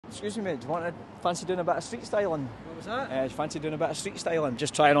Excuse me, mate, do you want to fancy doing a bit of street styling? What was that? Do you fancy doing a bit of street styling?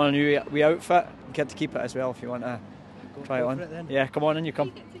 Just trying on a new wee outfit. You get to keep it as well if you want to try it on. For it then. Yeah, come on in, you come.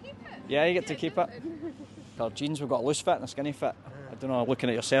 You get to keep it? Yeah, you get to keep it. Our jeans, we've got a loose fit and a skinny fit. I don't know, looking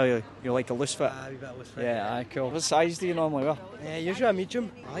at yourself, you like a loose fit? A wee bit of loose fit. Yeah, aye, cool. What size do you normally wear? Usually a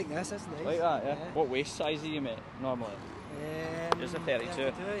medium. I like this, it's nice. Like that, yeah. What waist size are you, mate, normally? Just a 32.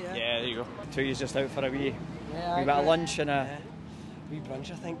 Yeah, there you go. Two is just out for a wee bit of agree. lunch and a... Wee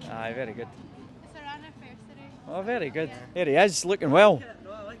brunch, I think. Aye, very good. It's our anniversary. Oh, very good. There he is, looking well.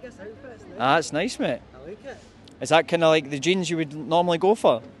 No, I like this outfit, it's nice. Ah, it's nice, mate. I like it. Is that kind of like the jeans you would normally go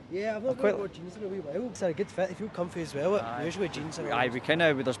for? Yeah, I've not quite- got jeans in a wee while. It's a good fit, they feel comfy as well. Aye. Usually jeans are... Aye, we kind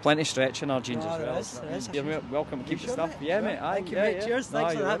of, there's plenty of stretch in our jeans Oh, as well. there is. You're welcome to keep the sure, stuff. mate? Yeah, Sure. mate. Aye, Thank you, yeah, mate. yeah. Cheers, No,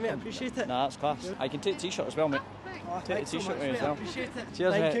 thanks for you're that, mate. I welcome. appreciate it. Nah, that's class. I can take a t-shirt as well, mate. Oh, Take a thanks so t-shirt much, with you mate. as well. I appreciate it.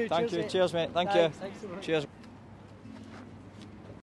 Cheers, Thank mate. you. Thank Cheers, you. mate. Cheers, mate. Thank Thanks. you. Thanks so much. Cheers.